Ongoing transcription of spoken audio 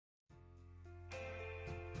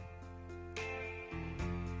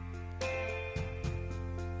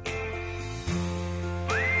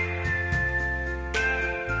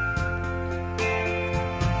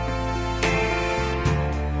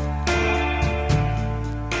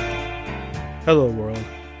Hello, world,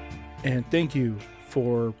 and thank you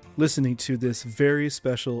for listening to this very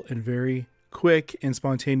special and very quick and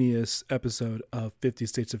spontaneous episode of 50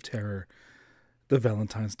 States of Terror, the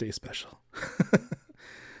Valentine's Day special.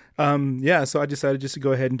 So I decided just to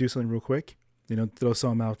go ahead and do something real quick, throw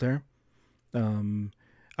something out there.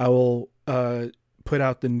 I will put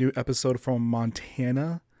out the new episode from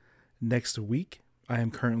Montana next week. I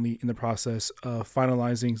am currently in the process of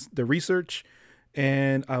finalizing the research,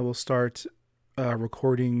 and I will start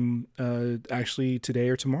recording actually today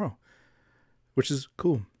or tomorrow, which is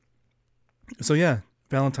cool. So yeah,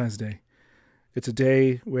 Valentine's Day. It's a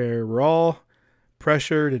day where we're all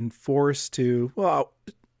pressured and forced to, well,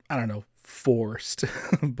 I don't know, forced,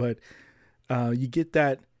 but you get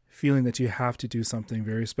that feeling that you have to do something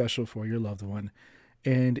very special for your loved one.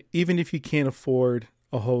 And even if you can't afford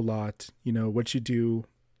a whole lot, what you do,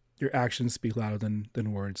 your actions speak louder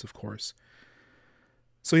than words, of course.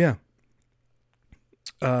 So yeah,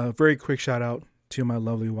 very quick shout out to my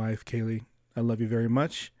lovely wife, Kaylee. I love you very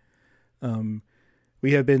much.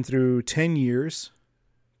 We have been through 10 years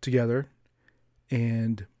together,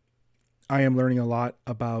 and I am learning a lot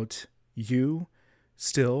about you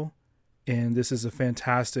still. And this is a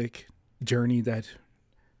fantastic journey that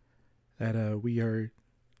we are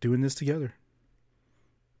doing this together.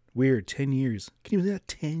 Weird, 10 years. Can you believe that?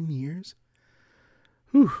 10 years?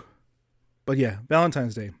 Whew. But yeah,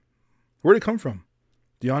 Valentine's Day. Where'd it come from?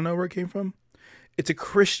 Do y'all know where it came from? It's a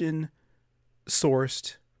Christian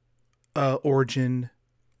sourced origin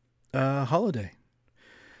holiday.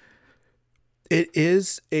 It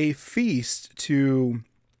is a feast to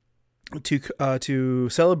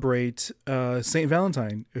celebrate Saint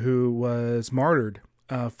Valentine, who was martyred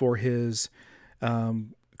for his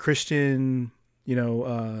Christian,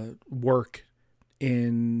 work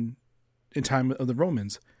in time of the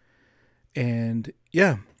Romans. And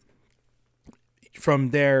yeah,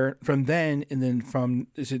 from then, and then from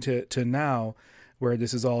to now, where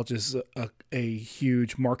this is all just a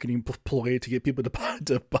huge marketing ploy to get people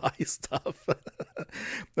to buy stuff.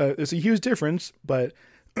 There's a huge difference, but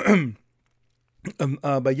yeah,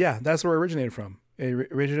 that's where it originated from.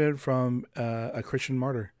 It originated from a Christian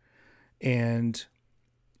martyr. And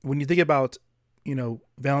when you think about,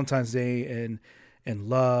 Valentine's Day and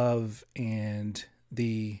love and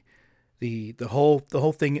the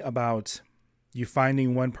whole thing about you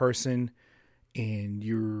finding one person and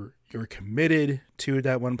you're committed to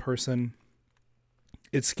that one person,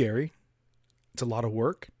 it's scary. It's a lot of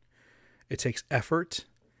work. It takes effort.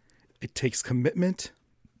 It takes commitment.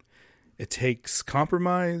 It takes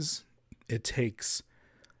compromise. It takes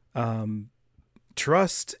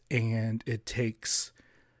trust, and it takes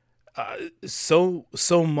so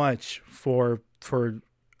much for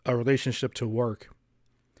a relationship to work.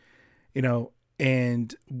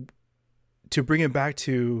 And to bring it back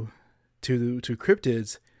to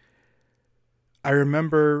cryptids, I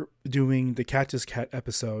remember doing the Cactus Cat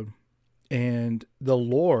episode, and the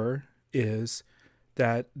lore is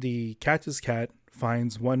that the Cactus Cat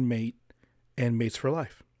finds one mate and mates for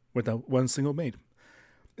life with one single mate.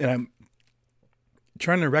 And I'm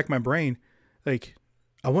trying to rack my brain, like,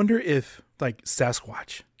 I wonder if like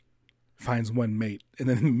Sasquatch finds one mate and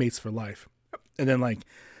then mates for life, and then like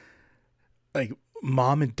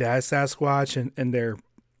mom and dad Sasquatch and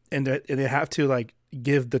they have to like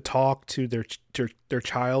give the talk to their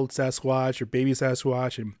child Sasquatch or baby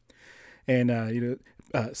Sasquatch, and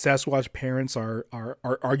Sasquatch parents are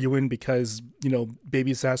arguing because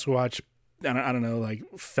baby Sasquatch, I don't know, like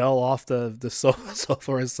fell off the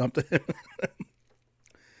sofa or something.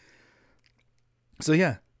 So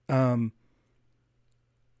yeah,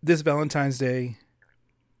 this Valentine's Day,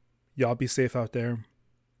 y'all be safe out there.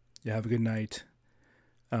 You have a good night.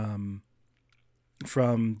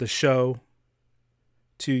 From the show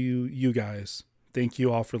to you guys, thank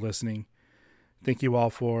you all for listening. Thank you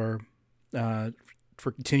all for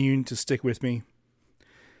continuing to stick with me.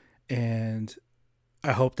 And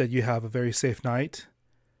I hope that you have a very safe night.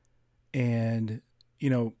 And,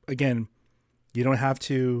 again, you don't have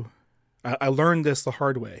to, I learned this the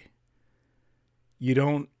hard way. You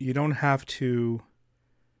don't have to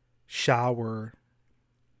shower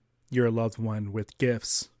your loved one with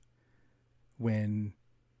gifts when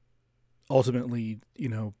ultimately,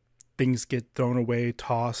 things get thrown away,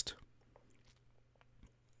 tossed.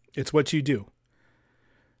 It's what you do.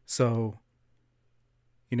 So,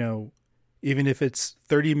 even if it's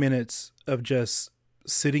 30 minutes of just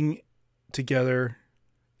sitting together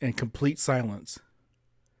in complete silence,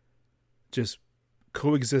 just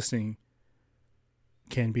coexisting,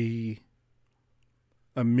 can be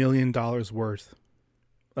 $1 million worth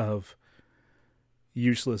of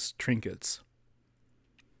useless trinkets.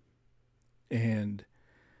 And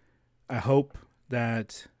I hope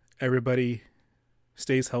that everybody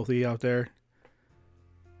stays healthy out there.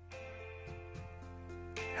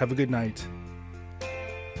 Have a good night.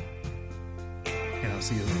 And I'll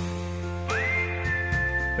see you later.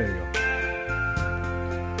 There you go.